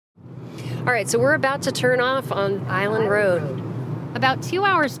All right, so we're about to turn off on Island Road. About 2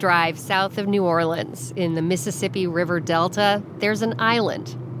 hours drive south of New Orleans, in the Mississippi River Delta, there's an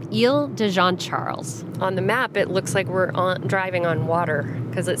island, Ile de Jean Charles. On the map, it looks like we're driving on water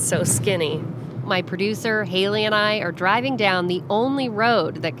because it's so skinny. My producer, Haley, and I are driving down the only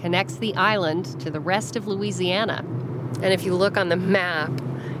road that connects the island to the rest of Louisiana. And if you look on the map,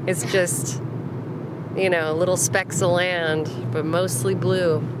 it's just, little specks of land, but mostly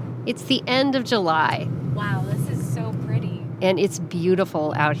blue. It's the end of July. Wow, this is so pretty. And it's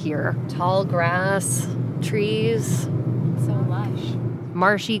beautiful out here. Tall grass, trees. So lush.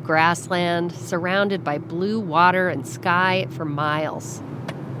 Marshy grassland, surrounded by blue water and sky for miles.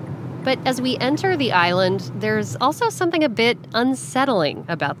 But as we enter the island, there's also something a bit unsettling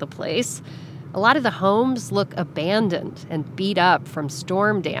about the place. A lot of the homes look abandoned and beat up from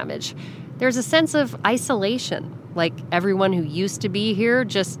storm damage. There's a sense of isolation, like everyone who used to be here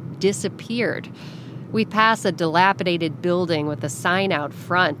just disappeared. We pass a dilapidated building with a sign out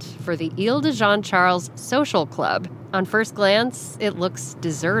front for the Ile de Jean Charles Social Club. On first glance, it looks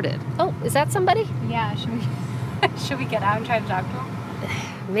deserted. Oh, is that somebody? Yeah, should we get out and try to talk to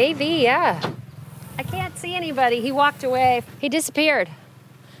him? Maybe, yeah. I can't see anybody. He walked away. He disappeared.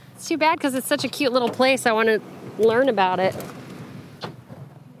 It's too bad because it's such a cute little place. I want to learn about it.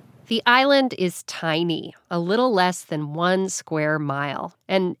 The island is tiny, a little less than 1 square mile.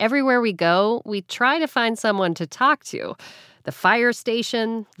 And everywhere we go, we try to find someone to talk to. The fire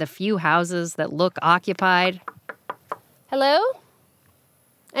station, the few houses that look occupied. Hello?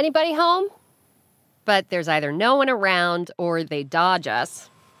 Anybody home? But there's either no one around or they dodge us.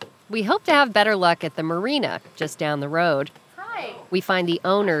 We hope to have better luck at the marina just down the road. Hi. We find the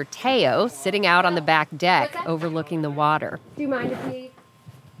owner, Teo, sitting out on the back deck overlooking the water. Do you mind if we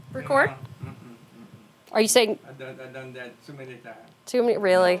record? Are you saying? I've done that too many times. Too many?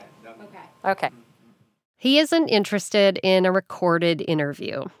 Really? Okay. He isn't interested in a recorded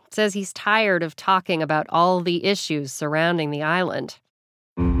interview. Says he's tired of talking about all the issues surrounding the island.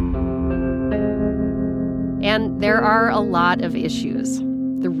 And there are a lot of issues.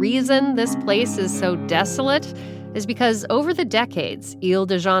 The reason this place is so desolate is because over the decades, Ile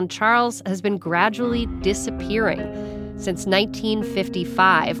de Jean Charles has been gradually disappearing. Since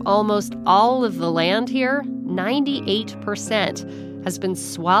 1955, almost all of the land here, 98%, has been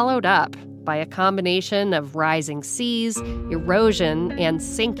swallowed up by a combination of rising seas, erosion, and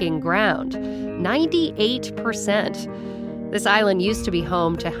sinking ground. 98%. This island used to be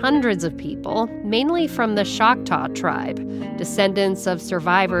home to hundreds of people, mainly from the Choctaw tribe, descendants of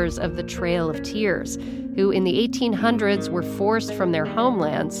survivors of the Trail of Tears, who in the 1800s were forced from their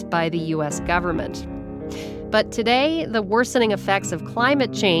homelands by the U.S. government. But today, the worsening effects of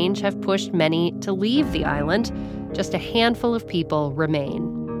climate change have pushed many to leave the island. Just a handful of people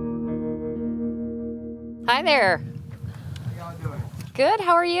remain. Hi there. How y'all doing? Good.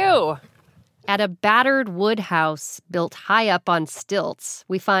 How are you? At a battered wood house built high up on stilts,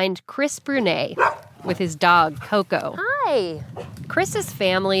 we find Chris Brunet with his dog, Coco. Hi. Chris's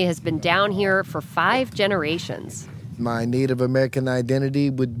family has been down here for 5 generations. My Native American identity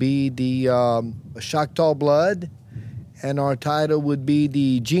would be the Choctaw blood, and our title would be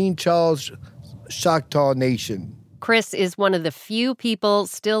the Jean Charles Choctaw Nation. Chris is one of the few people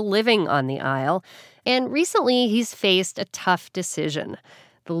still living on the Isle, and recently he's faced a tough decision.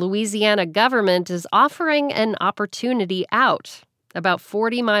 The Louisiana government is offering an opportunity out. About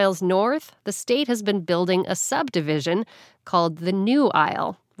 40 miles north, the state has been building a subdivision called the New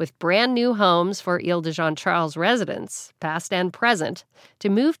Isle, with brand new homes for Ile de Jean Charles residents, past and present, to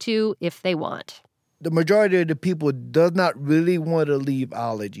move to if they want. The majority of the people does not really want to leave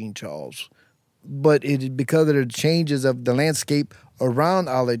Isle de Jean Charles, but it is because of the changes of the landscape around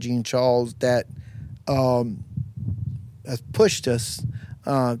Isle de Jean Charles that has pushed us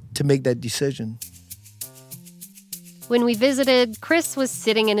to make that decision. When we visited, Chris was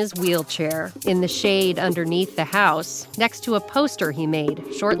sitting in his wheelchair in the shade underneath the house next to a poster he made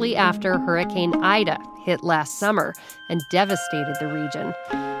shortly after Hurricane Ida hit last summer and devastated the region.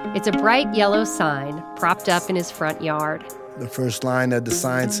 It's a bright yellow sign propped up in his front yard. The first line of the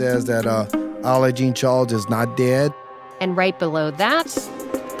sign says that Isle de Jean Charles is not dead. And right below that,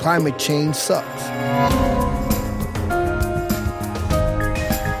 climate change sucks.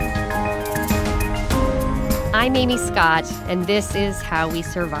 I'm Amy Scott, and this is How We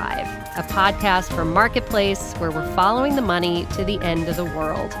Survive, a podcast from Marketplace where we're following the money to the end of the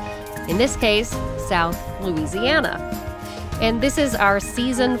world. In this case, South Louisiana. And this is our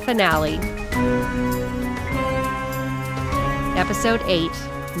season finale. Episode 8,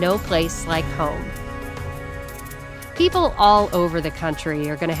 No Place Like Home. People all over the country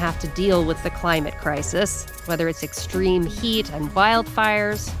are going to have to deal with the climate crisis, whether it's extreme heat and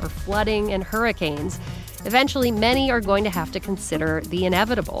wildfires or flooding and hurricanes. Eventually, many are going to have to consider the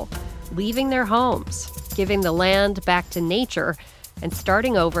inevitable, leaving their homes, giving the land back to nature, and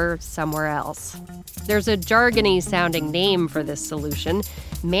starting over somewhere else. There's a jargony-sounding name for this solution,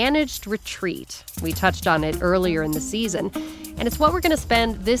 managed retreat. We touched on it earlier in the season, and it's what we're going to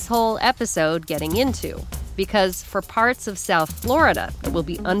spend this whole episode getting into. Because for parts of South Florida that will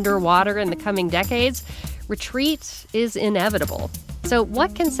be underwater in the coming decades, retreat is inevitable. So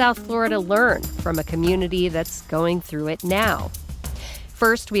what can South Florida learn from a community that's going through it now?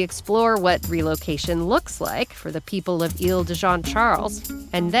 First, we explore what relocation looks like for the people of Ile de Jean Charles,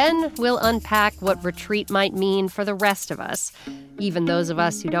 and then we'll unpack what retreat might mean for the rest of us, even those of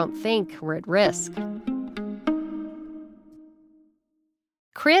us who don't think we're at risk.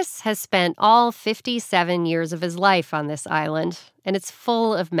 Chris has spent all 57 years of his life on this island, and it's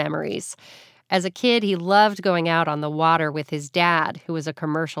full of memories. As a kid, he loved going out on the water with his dad, who was a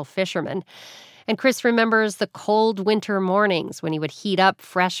commercial fisherman. And Chris remembers the cold winter mornings when he would heat up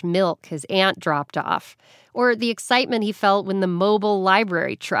fresh milk his aunt dropped off, or the excitement he felt when the mobile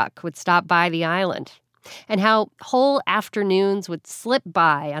library truck would stop by the island, and how whole afternoons would slip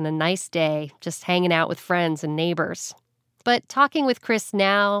by on a nice day, just hanging out with friends and neighbors. But talking with Chris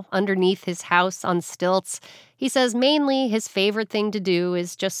now, underneath his house on stilts, he says mainly his favorite thing to do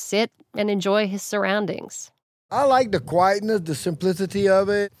is just sit and enjoy his surroundings. I like the quietness, the simplicity of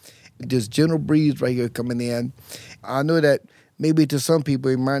it. This gentle breeze right here coming in. I know that maybe to some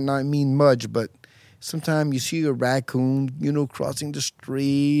people it might not mean much, but sometimes you see a raccoon, crossing the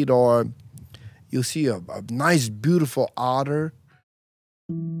street, or you'll see a nice, beautiful otter.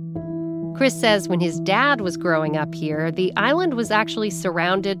 Chris says when his dad was growing up here, the island was actually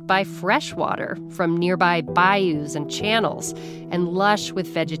surrounded by fresh water from nearby bayous and channels and lush with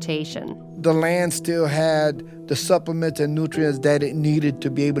vegetation. The land still had the supplements and nutrients that it needed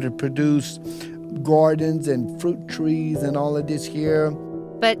to be able to produce gardens and fruit trees and all of this here.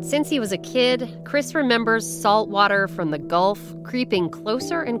 But since he was a kid, Chris remembers salt water from the Gulf creeping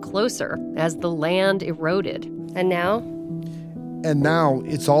closer and closer as the land eroded. And now? And now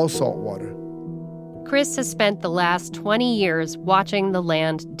it's all salt water. Chris has spent the last 20 years watching the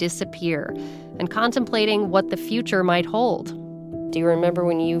land disappear and contemplating what the future might hold. Do you remember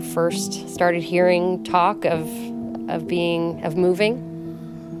when you first started hearing talk of moving?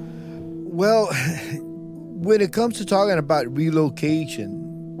 Well, when it comes to talking about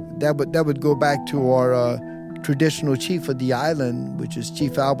relocation, that would go back to our traditional chief of the island, which is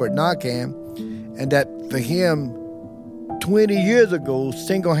Chief Albert Narcan, and that for him, 20 years ago,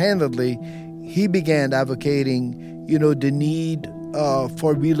 single-handedly, he began advocating, the need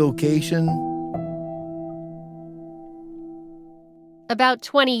for relocation. About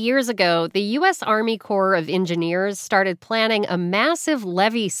 20 years ago, the U.S. Army Corps of Engineers started planning a massive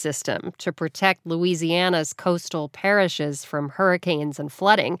levee system to protect Louisiana's coastal parishes from hurricanes and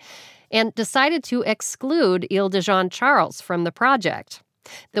flooding, and decided to exclude Ile de Jean Charles from the project.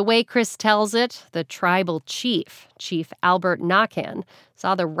 The way Chris tells it, the tribal chief, Chief Albert Nakan,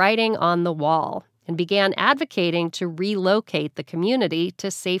 saw the writing on the wall and began advocating to relocate the community to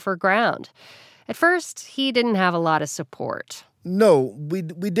safer ground. At first, he didn't have a lot of support. No, we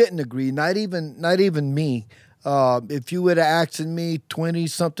didn't agree. Not even me. If you would have asked me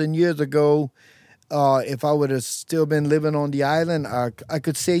 20-something years ago, if I would have still been living on the island, I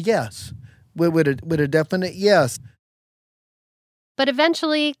could say yes, with a definite yes. But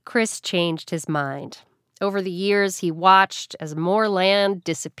eventually, Chris changed his mind. Over the years, he watched as more land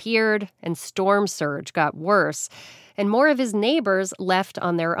disappeared and storm surge got worse, and more of his neighbors left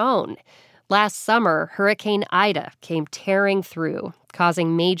on their own. Last summer, Hurricane Ida came tearing through,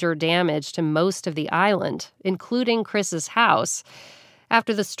 causing major damage to most of the island, including Chris's house.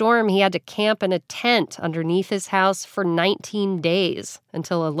 After the storm, he had to camp in a tent underneath his house for 19 days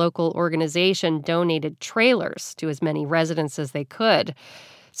until a local organization donated trailers to as many residents as they could.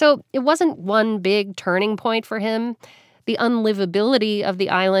 So it wasn't one big turning point for him. The unlivability of the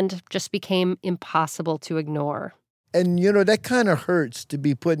island just became impossible to ignore. And, that kind of hurts to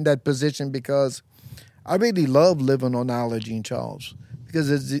be put in that position because I really love living on Ile de Jean Charles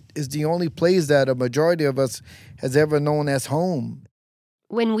because it's the only place that a majority of us has ever known as home.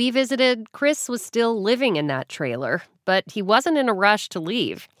 When we visited, Chris was still living in that trailer, but he wasn't in a rush to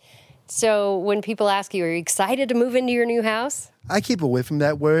leave. So when people ask you, are you excited to move into your new house? I keep away from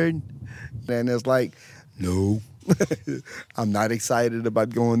that word. And it's like, no, I'm not excited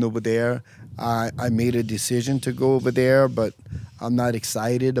about going over there. I made a decision to go over there, but I'm not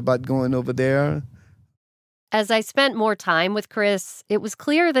excited about going over there. As I spent more time with Chris, it was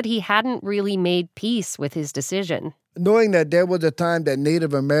clear that he hadn't really made peace with his decision. Knowing that there was a time that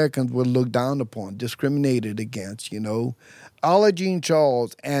Native Americans were looked down upon, discriminated against, Allegheny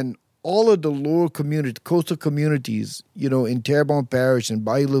Charles and all of the lower community, coastal communities, in Terrebonne Parish and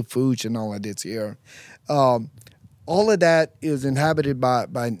Bayou Lafourche and all of this here, all of that is inhabited by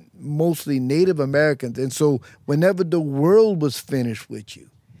mostly Native Americans. And so whenever the world was finished with you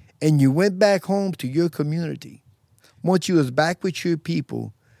and you went back home to your community, once you was back with your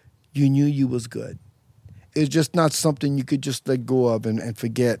people, you knew you was good. It's just not something you could just let go of and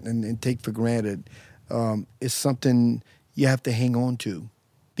forget and take for granted. It's something you have to hang on to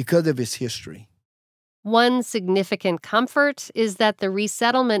because of its history. One significant comfort is that the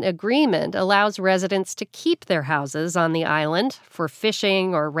resettlement agreement allows residents to keep their houses on the island for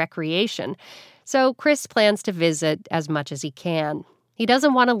fishing or recreation. So Chris plans to visit as much as he can. He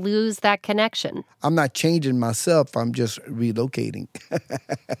doesn't want to lose that connection. I'm not changing myself. I'm just relocating.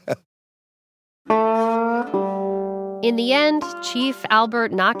 In the end, Chief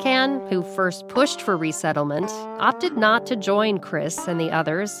Albert Nakan, who first pushed for resettlement, opted not to join Chris and the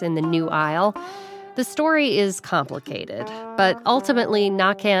others in the new Isle. The story is complicated, but ultimately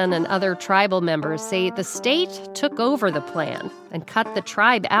Nakan and other tribal members say the state took over the plan and cut the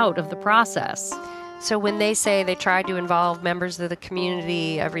tribe out of the process. So when they say they tried to involve members of the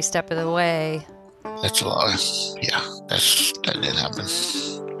community every step of the way... That's a lie. Yeah, that didn't happen.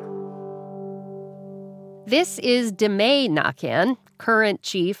 This is Demay Nakan, current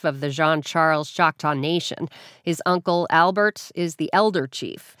chief of the Jean-Charles Choctaw Nation. His uncle Albert is the elder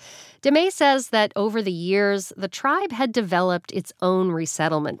chief. Demay says that over the years, the tribe had developed its own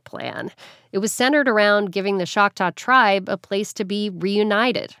resettlement plan. It was centered around giving the Choctaw tribe a place to be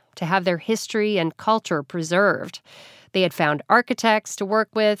reunited, to have their history and culture preserved. They had found architects to work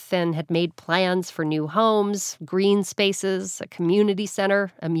with and had made plans for new homes, green spaces, a community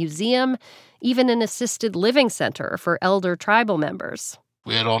center, a museum, even an assisted living center for elder tribal members.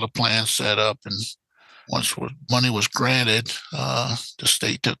 We had all the plans set up, and once money was granted, the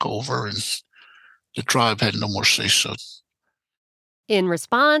state took over and the tribe had no more say-so. In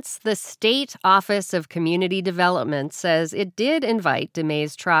response, the State Office of Community Development says it did invite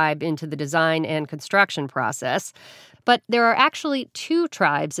Demay's tribe into the design and construction process, but there are actually two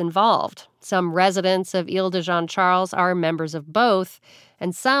tribes involved. Some residents of Ile de Jean-Charles are members of both,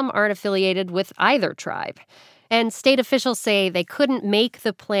 and some aren't affiliated with either tribe. And state officials say they couldn't make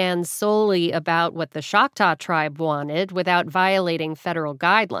the plan solely about what the Choctaw tribe wanted without violating federal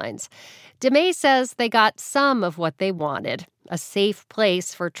guidelines. Demay says they got some of what they wanted, a safe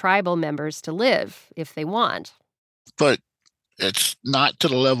place for tribal members to live if they want. But it's not to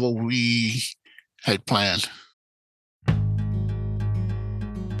the level we had planned.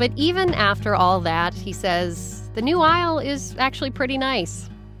 But even after all that, he says, the new Isle is actually pretty nice.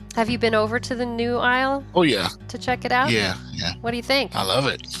 Have you been over to the new Isle? Oh, yeah. To check it out? Yeah. What do you think? I love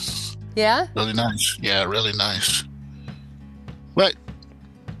it. Yeah? Really nice. Yeah, really nice. But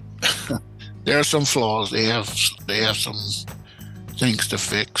there are some flaws. They have some things to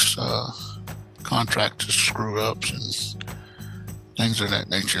fix. Contractors screw-ups and things of that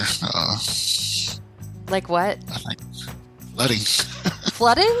nature. Like what? I think flooding.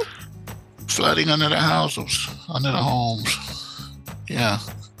 Flooding? Flooding under the houses, under the homes. Yeah.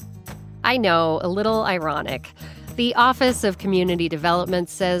 I know, a little ironic. The Office of Community Development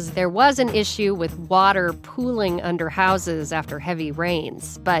says there was an issue with water pooling under houses after heavy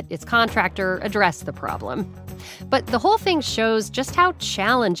rains, but its contractor addressed the problem. But the whole thing shows just how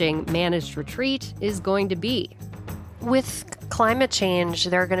challenging managed retreat is going to be. With climate change,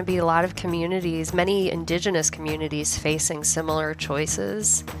 there are going to be a lot of communities, many indigenous communities, facing similar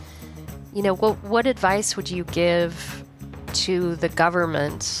choices. You know, what advice would you give to the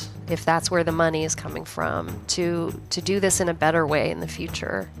government, if that's where the money is coming from, to do this in a better way in the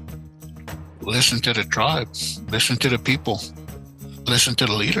future? Listen to the tribe. Listen to the people. Listen to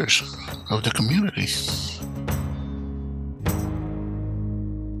the leaders of the community.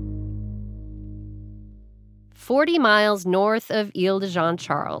 "40 miles north of Ile de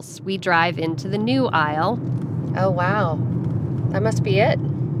Jean-Charles, we drive into the new Isle. Oh, wow. That must be it.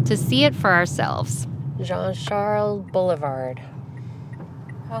 To see it for ourselves. Jean-Charles Boulevard.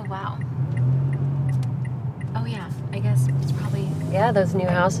 Oh, wow. Oh, yeah. I guess it's probably... Yeah, those new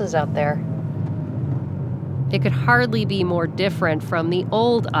houses out there. It could hardly be more different from the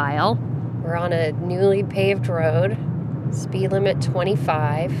old Isle. We're on a newly paved road. Speed limit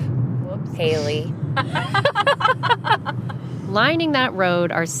 25. Whoops. Haley. Lining that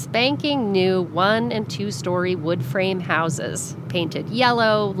road are spanking new 1- and 2-story wood frame houses, painted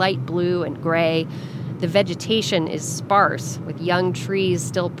yellow, light blue, and gray. The vegetation is sparse, with young trees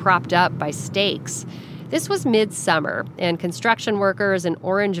still propped up by stakes. This was midsummer, and construction workers in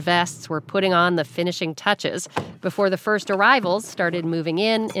orange vests were putting on the finishing touches before the first arrivals started moving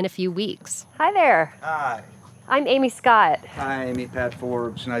in a few weeks. Hi there. Hi. I'm Amy Scott. Hi, Amy. Pat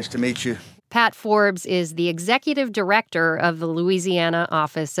Forbes. Nice to meet you. Pat Forbes is the executive director of the Louisiana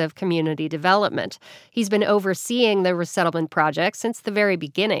Office of Community Development. He's been overseeing the resettlement project since the very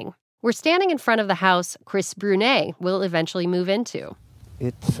beginning. We're standing in front of the house Chris Brunet will eventually move into.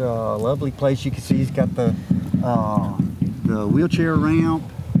 It's a lovely place. You can see he's got the wheelchair ramp,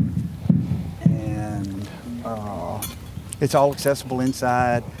 and it's all accessible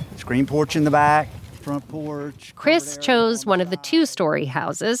inside. Screen porch in the back, front porch. Chris chose one of the two-story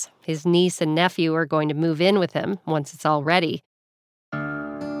houses. His niece and nephew are going to move in with him once it's all ready.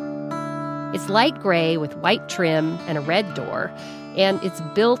 It's light gray with white trim and a red door, and it's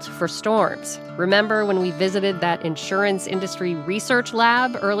built for storms. Remember when we visited that insurance industry research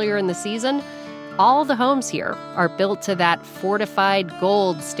lab earlier in the season? All the homes here are built to that fortified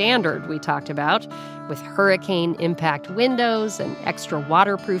gold standard we talked about, with hurricane impact windows and extra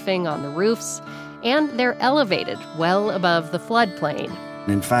waterproofing on the roofs, and they're elevated well above the floodplain.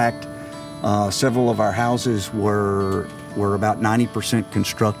 In fact, several of our houses were about 90%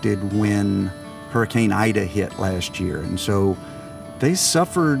 constructed when Hurricane Ida hit last year. And so they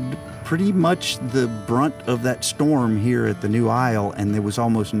suffered pretty much the brunt of that storm here at the New Isle, and there was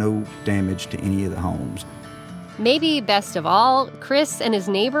almost no damage to any of the homes. Maybe best of all, Chris and his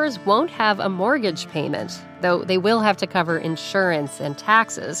neighbors won't have a mortgage payment, though they will have to cover insurance and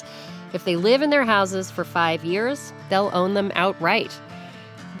taxes. If they live in their houses for 5 years, they'll own them outright.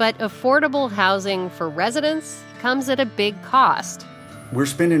 But affordable housing for residents comes at a big cost. We're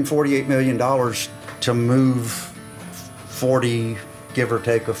spending $48 million to move 40, give or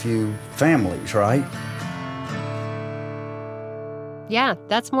take a few families, right? Yeah,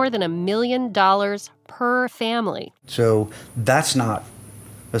 that's more than $1 million per family. So that's not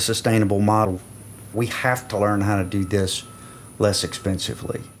a sustainable model. We have to learn how to do this less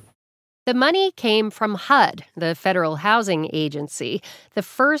expensively. The money came from HUD, the Federal Housing Agency, the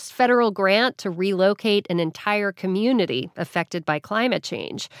first federal grant to relocate an entire community affected by climate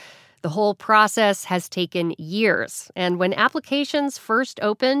change. The whole process has taken years, and when applications first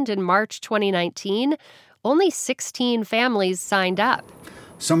opened in March 2019, only 16 families signed up.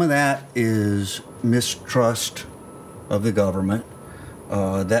 Some of that is mistrust of the government.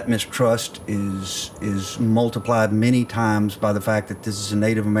 That mistrust is multiplied many times by the fact that this is a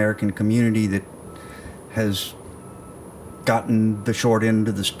Native American community that has gotten the short end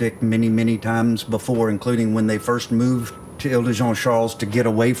of the stick many, many times before, including when they first moved to Ile-de-Jean-Charles to get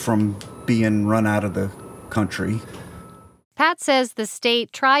away from being run out of the country. Pat says the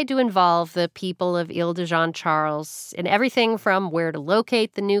state tried to involve the people of Ile-de-Jean-Charles in everything from where to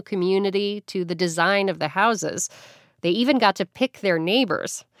locate the new community to the design of the houses. They even got to pick their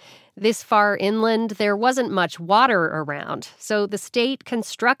neighbors. This far inland, there wasn't much water around, so the state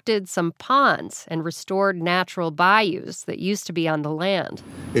constructed some ponds and restored natural bayous that used to be on the land.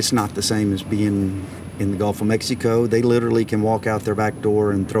 It's not the same as being in the Gulf of Mexico. They literally can walk out their back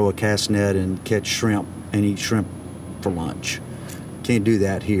door and throw a cast net and catch shrimp and eat shrimp for lunch. Can't do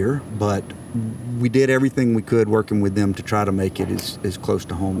that here, but we did everything we could working with them to try to make it as close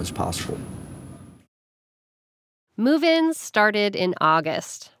to home as possible. Move-ins started in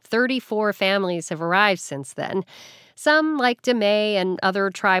August. 34 families have arrived since then. Some, like DeMay and other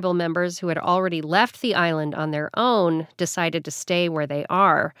tribal members who had already left the island on their own, decided to stay where they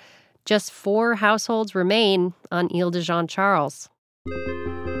are. Just 4 households remain on Ile-de-Jean-Charles.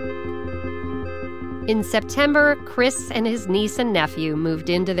 In September, Chris and his niece and nephew moved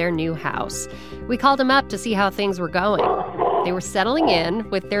into their new house. We called them up to see how things were going. They were settling in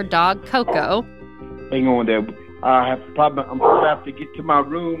with their dog, Coco. Hang on there. I'm going to have to get to my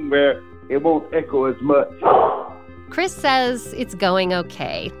room where it won't echo as much. Chris says it's going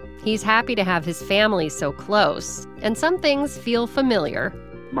okay. He's happy to have his family so close, and some things feel familiar.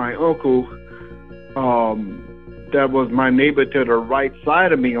 My uncle, that was my neighbor to the right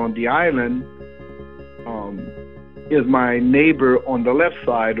side of me on the island, is my neighbor on the left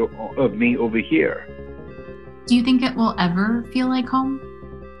side of me over here. Do you think it will ever feel like home?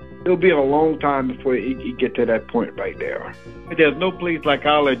 It'll be a long time before you get to that point right there. There's no place like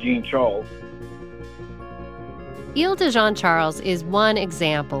Ile-de-Jean-Charles. Ile-de-Jean-Charles is one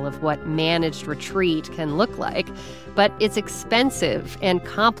example of what managed retreat can look like, but it's expensive and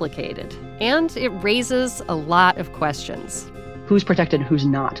complicated, and it raises a lot of questions. Who's protected and who's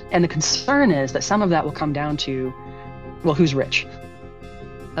not? And the concern is that some of that will come down to, well, who's rich?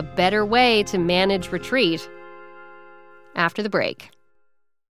 a better way to manage retreat after the break.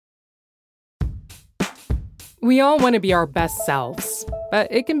 We all want to be our best selves, but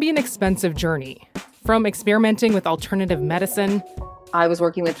it can be an expensive journey. From experimenting with alternative medicine. I was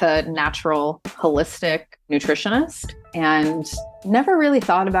working with a natural, holistic nutritionist and never really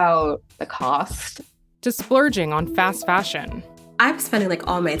thought about the cost. To splurging on fast fashion. I was spending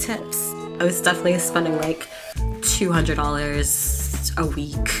all my tips. I was definitely spending $200 a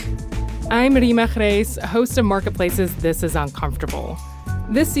week. I'm Rima Reis, host of Marketplace's This Is Uncomfortable.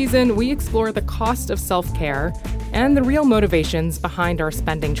 This season, we explore the cost of self-care and the real motivations behind our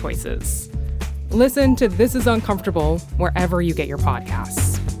spending choices. Listen to This Is Uncomfortable wherever you get your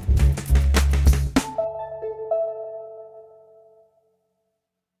podcasts.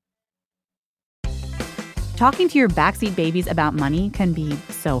 Talking to your backseat babies about money can be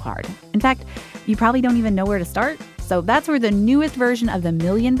so hard. In fact, you probably don't even know where to start. So that's where the newest version of the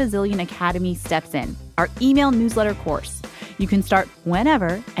Million Bazillion Academy steps in, our email newsletter course. You can start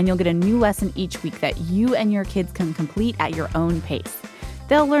whenever, and you'll get a new lesson each week that you and your kids can complete at your own pace.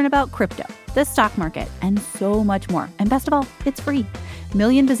 They'll learn about crypto, the stock market, and so much more. And best of all, it's free.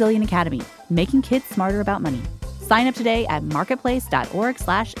 Million Bazillion Academy, making kids smarter about money. Sign up today at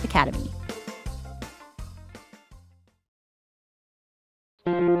marketplace.org/academy.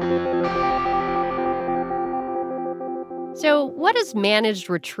 So, what does managed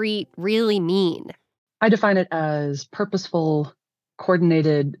retreat really mean? I define it as purposeful,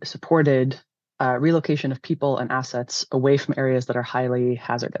 coordinated, supported relocation of people and assets away from areas that are highly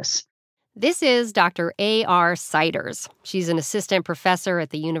hazardous. This is Dr. A.R. Siders. She's an assistant professor at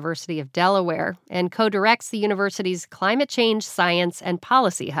the University of Delaware and co-directs the university's Climate Change Science and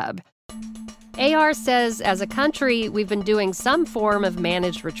Policy Hub. A.R. says, as a country, we've been doing some form of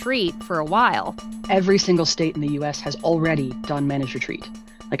managed retreat for a while. Every single state in the U.S. has already done managed retreat.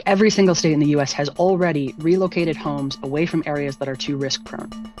 Every single state in the U.S. has already relocated homes away from areas that are too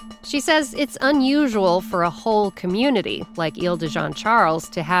risk-prone. She says it's unusual for a whole community, like Ile de Jean Charles,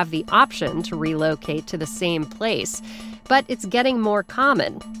 to have the option to relocate to the same place. But it's getting more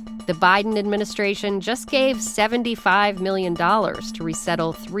common. The Biden administration just gave $75 million to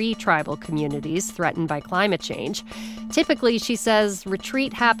resettle 3 tribal communities threatened by climate change. Typically, she says,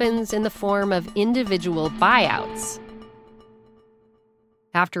 retreat happens in the form of individual buyouts.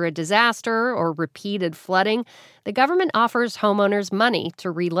 After a disaster or repeated flooding, the government offers homeowners money to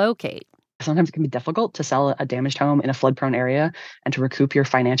relocate. Sometimes it can be difficult to sell a damaged home in a flood-prone area and to recoup your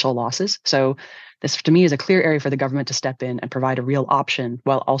financial losses. So this, to me, is a clear area for the government to step in and provide a real option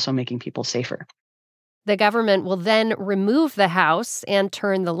while also making people safer. The government will then remove the house and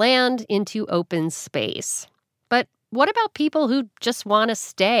turn the land into open space. But what about people who just want to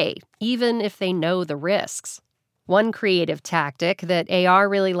stay, even if they know the risks? One creative tactic that AR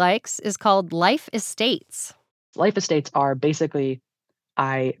really likes is called life estates. Life estates are basically,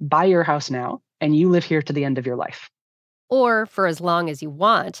 I buy your house now, and you live here to the end of your life. Or for as long as you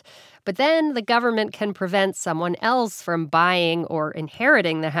want. But then the government can prevent someone else from buying or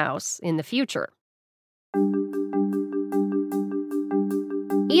inheriting the house in the future.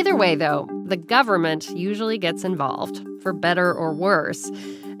 Either way, though, the government usually gets involved, for better or worse.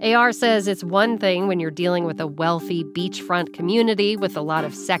 AR says it's one thing when you're dealing with a wealthy beachfront community with a lot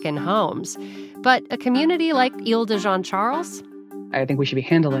of second homes. But a community like Ile de Jean Charles? I think we should be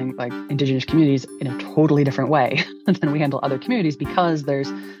handling indigenous communities in a totally different way than we handle other communities because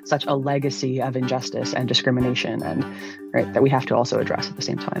there's such a legacy of injustice and discrimination and that we have to also address at the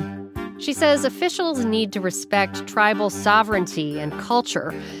same time. She says officials need to respect tribal sovereignty and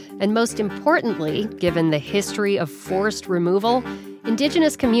culture. And most importantly, given the history of forced removal,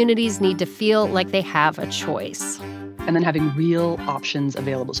 indigenous communities need to feel like they have a choice. And then having real options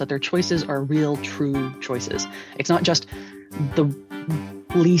available so that their choices are real, true choices. It's not just the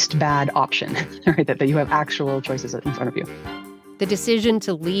least bad option, that you have actual choices in front of you. The decision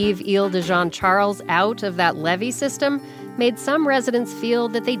to leave Ile de Jean Charles out of that levee system made some residents feel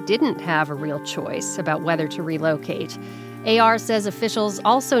that they didn't have a real choice about whether to relocate. AR says officials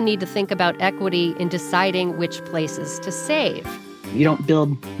also need to think about equity in deciding which places to save. You don't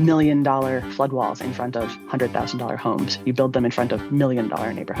build $1 million flood walls in front of $100,000 homes. You build them in front of $1 million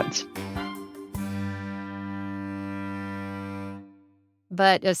neighborhoods.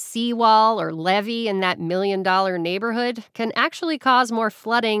 But a seawall or levee in that $1 million neighborhood can actually cause more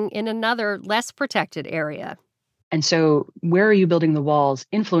flooding in another, less protected area. And so where are you building the walls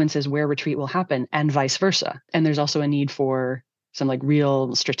influences where retreat will happen and vice versa. And there's also a need for some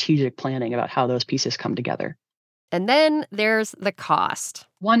real strategic planning about how those pieces come together. And then there's the cost.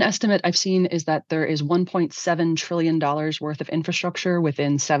 One estimate I've seen is that there is $1.7 trillion worth of infrastructure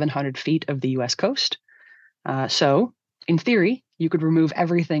within 700 feet of the U.S. coast. So, in theory, you could remove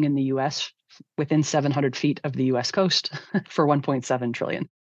everything in the U.S. within 700 feet of the U.S. coast for $1.7 trillion.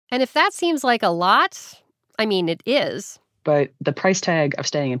 And if that seems like a lot, I mean, it is. But the price tag of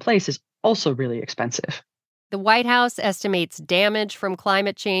staying in place is also really expensive. The White House estimates damage from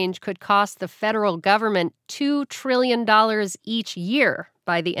climate change could cost the federal government $2 trillion each year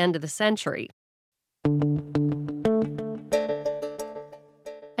by the end of the century.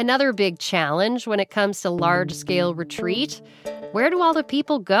 Another big challenge when it comes to large-scale retreat, where do all the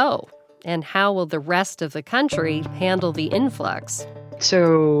people go? And how will the rest of the country handle the influx?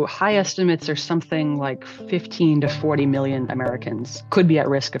 So high estimates are something like 15 to 40 million Americans could be at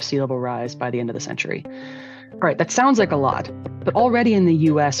risk of sea level rise by the end of the century. All right, that sounds like a lot, but already in the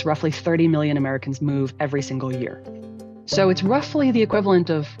U.S., roughly 30 million Americans move every single year. So it's roughly the equivalent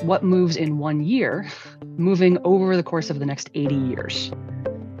of what moves in 1 year, moving over the course of the next 80 years.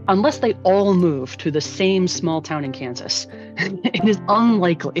 Unless they all move to the same small town in Kansas, it is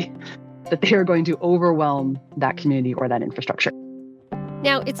unlikely that they are going to overwhelm that community or that infrastructure.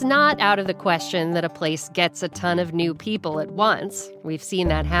 Now, it's not out of the question that a place gets a ton of new people at once. We've seen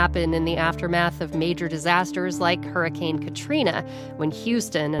that happen in the aftermath of major disasters like Hurricane Katrina, when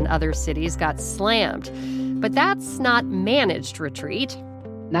Houston and other cities got slammed. But that's not managed retreat.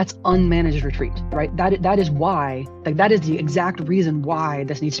 That's unmanaged retreat, right? That is why, that is the exact reason why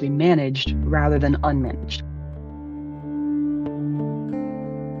this needs to be managed rather than unmanaged.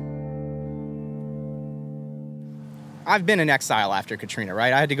 I've been in exile after Katrina,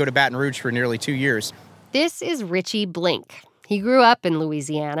 right? I had to go to Baton Rouge for nearly 2 years. This is Richie Blink. He grew up in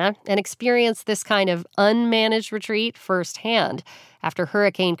Louisiana and experienced this kind of unmanaged retreat firsthand. After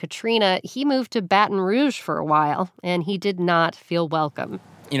Hurricane Katrina, he moved to Baton Rouge for a while, and he did not feel welcome.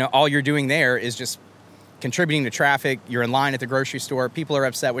 You know, all you're doing there is just contributing to traffic. You're in line at the grocery store. People are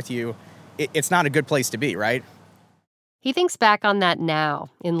upset with you. It's not a good place to be, right? He thinks back on that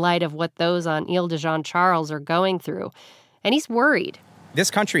now, in light of what those on Ile de Jean Charles are going through, and he's worried. This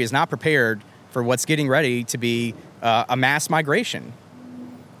country is not prepared for what's getting ready to be a mass migration,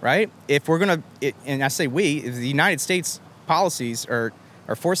 right? If we're going to, and I say we, if the United States policies are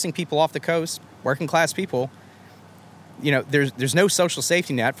forcing people off the coast, working class people, you know, there's no social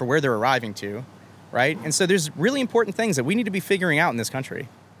safety net for where they're arriving to, right? And so there's really important things that we need to be figuring out in this country.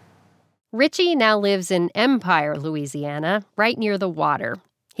 Richie now lives in Empire, Louisiana, right near the water.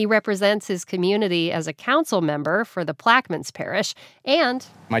 He represents his community as a council member for the Plaquemines Parish, and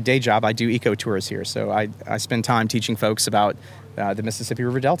my day job, I do eco tours here, so I spend time teaching folks about the Mississippi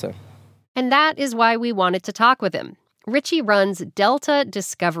River Delta. And that is why we wanted to talk with him. Richie runs Delta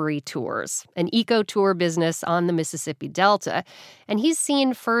Discovery Tours, an eco-tour business on the Mississippi Delta, and he's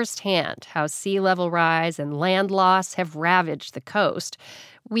seen firsthand how sea level rise and land loss have ravaged the coast.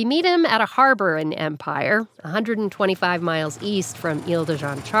 We meet him at a harbor in Empire, 125 miles east from Ile de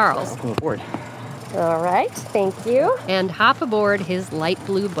Jean Charles. Welcome aboard. All right, thank you. And hop aboard his light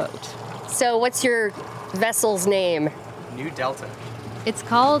blue boat. So what's your vessel's name? New Delta. It's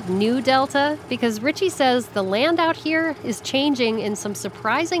called New Delta because Richie says the land out here is changing in some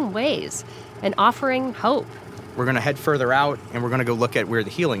surprising ways and offering hope. We're going to head further out, and we're going to go look at where the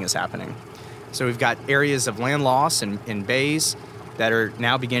healing is happening. So we've got areas of land loss and bays that are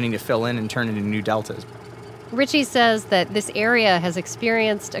now beginning to fill in and turn into new deltas. Richie says that this area has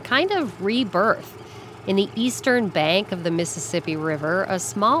experienced a kind of rebirth. In the eastern bank of the Mississippi River, a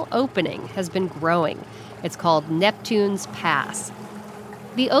small opening has been growing. It's called Neptune's Pass.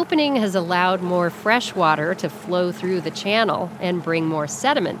 The opening has allowed more fresh water to flow through the channel and bring more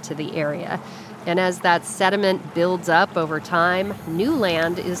sediment to the area. And as that sediment builds up over time, new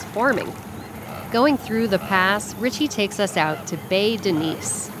land is forming. Going through the pass, Richie takes us out to Bay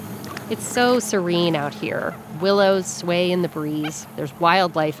Denise. It's so serene out here. Willows sway in the breeze. There's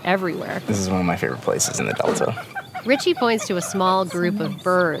wildlife everywhere. This is one of my favorite places in the Delta. Richie points to a small group of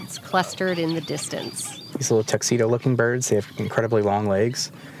birds clustered in the distance. These little tuxedo-looking birds, they have incredibly long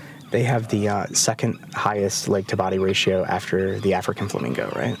legs. They have the second highest leg-to-body ratio after the African flamingo,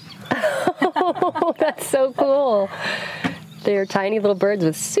 right? Oh, that's so cool. They're tiny little birds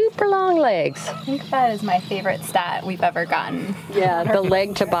with super long legs. I think that is my favorite stat we've ever gotten. Yeah, the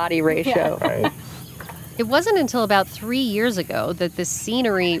leg-to-body ratio. Yeah. Right. It wasn't until about 3 years ago that this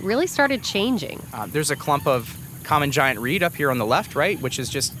scenery really started changing. There's a clump of common giant reed up here on the left, right, which is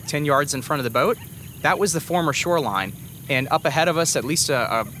just 10 yards in front of the boat. That was the former shoreline. And up ahead of us, at least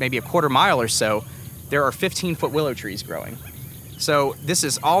maybe a quarter mile or so, there are 15-foot willow trees growing. So this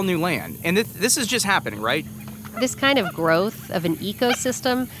is all new land. And this is just happening, right? This kind of growth of an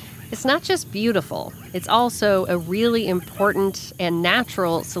ecosystem is not just beautiful, it's also a really important and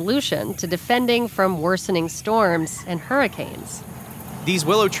natural solution to defending from worsening storms and hurricanes. These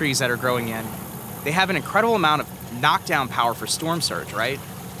willow trees that are growing in, they have an incredible amount of knockdown power for storm surge, right?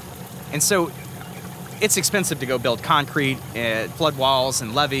 And so it's expensive to go build concrete, flood walls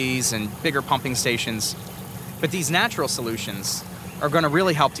and levees and bigger pumping stations. But these natural solutions are going to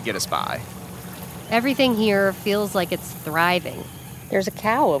really help to get us by. Everything here feels like it's thriving. There's a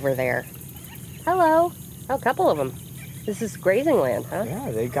cow over there. Hello. Oh, a couple of them. This is grazing land, huh?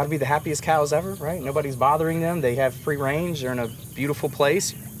 Yeah, they've got to be the happiest cows ever, right? Nobody's bothering them. They have free range. They're in a beautiful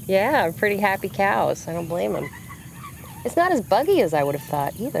place. Yeah, pretty happy cows. I don't blame them. It's not as buggy as I would have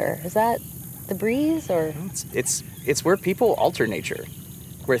thought either. Is that the breeze or? It's where people alter nature,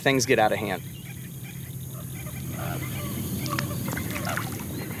 where things get out of hand.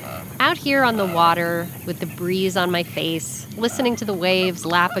 Out here on the water, with the breeze on my face, listening to the waves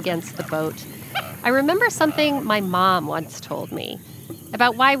lap against the boat, I remember something my mom once told me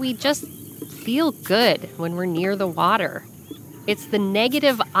about why we just feel good when we're near the water. It's the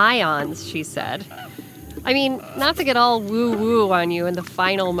negative ions, she said. I mean, not to get all woo-woo on you in the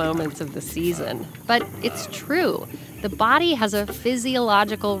final moments of the season, but it's true. The body has a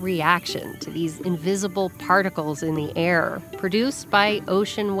physiological reaction to these invisible particles in the air produced by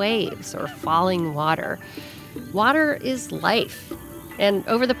ocean waves or falling water. Water is life. And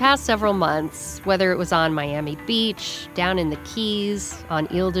over the past several months, whether it was on Miami Beach, down in the Keys, on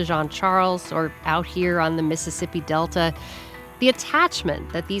Ile de Jean Charles, or out here on the Mississippi Delta, the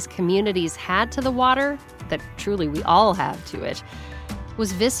attachment that these communities had to the water, that truly we all have to it,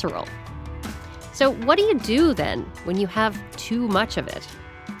 was visceral. So what do you do then when you have too much of it?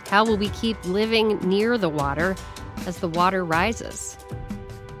 How will we keep living near the water as the water rises?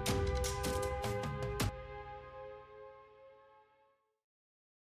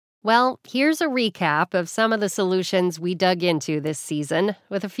 Well, here's a recap of some of the solutions we dug into this season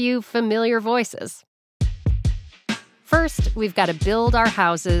with a few familiar voices. First, we've got to build our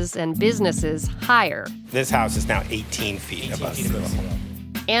houses and businesses higher. This house is now 18 feet above sea level.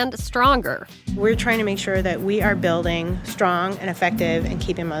 And stronger. We're trying to make sure that we are building strong and effective and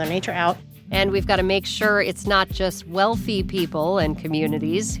keeping Mother Nature out. And we've got to make sure it's not just wealthy people and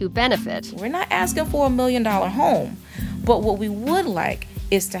communities who benefit. We're not asking for $1 million home, but what we would like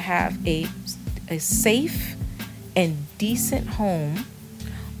is to have a safe and decent home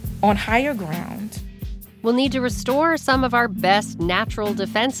on higher ground. We'll need to restore some of our best natural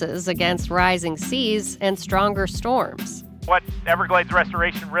defenses against rising seas and stronger storms. What Everglades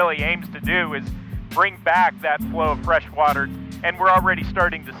restoration really aims to do is bring back that flow of fresh water, and we're already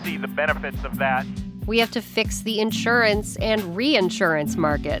starting to see the benefits of that. We have to fix the insurance and reinsurance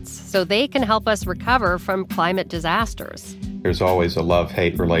markets so they can help us recover from climate disasters. There's always a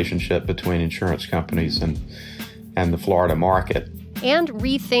love-hate relationship between insurance companies and the Florida market. And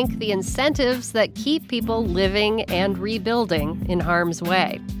rethink the incentives that keep people living and rebuilding in harm's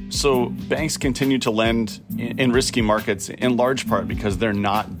way. So banks continue to lend in risky markets in large part because they're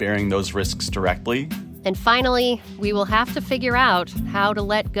not bearing those risks directly. And finally, we will have to figure out how to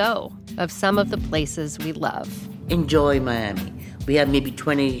let go of some of the places we love. Enjoy Miami. We have maybe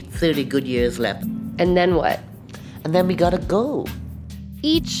 20, 30 good years left. And then what? And then we gotta go.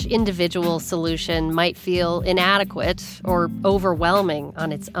 Each individual solution might feel inadequate or overwhelming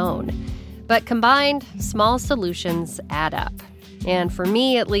on its own. But combined, small solutions add up. And for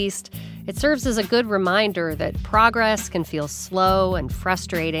me, at least, it serves as a good reminder that progress can feel slow and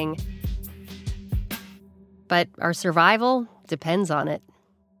frustrating. But our survival depends on it.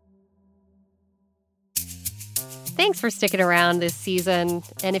 Thanks for sticking around this season.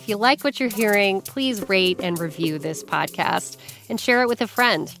 And if you like what you're hearing, please rate and review this podcast and share it with a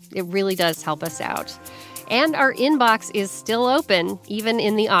friend. It really does help us out. And our inbox is still open, even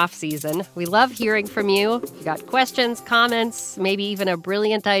in the off season. We love hearing from you. If you got questions, comments, maybe even a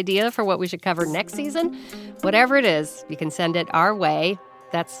brilliant idea for what we should cover next season, whatever it is, you can send it our way.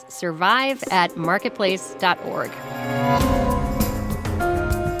 That's survive@marketplace.org.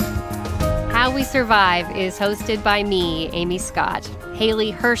 How We Survive is hosted by me, Amy Scott.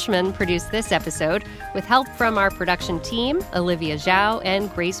 Haley Hirschman produced this episode with help from our production team, Olivia Zhao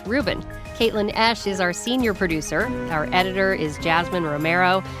and Grace Rubin. Caitlin Esch is our senior producer. Our editor is Jasmine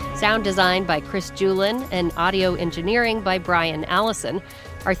Romero. Sound design by Chris Julin and audio engineering by Brian Allison.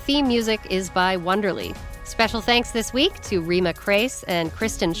 Our theme music is by Wonderly. Special thanks this week to Rima Crace and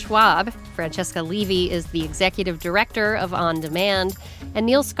Kristen Schwab. Francesca Levy is the executive director of On Demand, and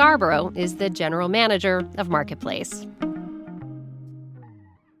Neil Scarborough is the general manager of Marketplace.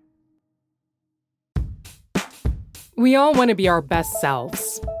 We all want to be our best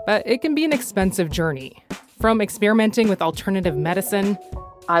selves, but it can be an expensive journey. From experimenting with alternative medicine.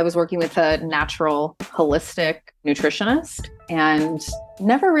 I was working with a natural, holistic nutritionist and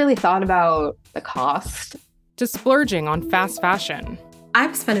never really thought about the cost. To splurging on fast fashion.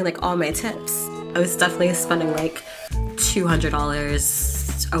 I'm spending like all my tips. I was definitely spending like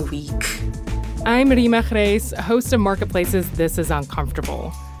 $200 a week. I'm Rima Jerez, host of Marketplace's This Is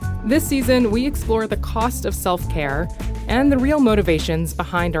Uncomfortable. This season, we explore the cost of self-care and the real motivations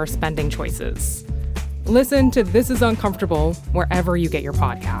behind our spending choices. Listen to This Is Uncomfortable wherever you get your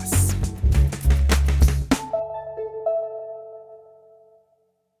podcasts.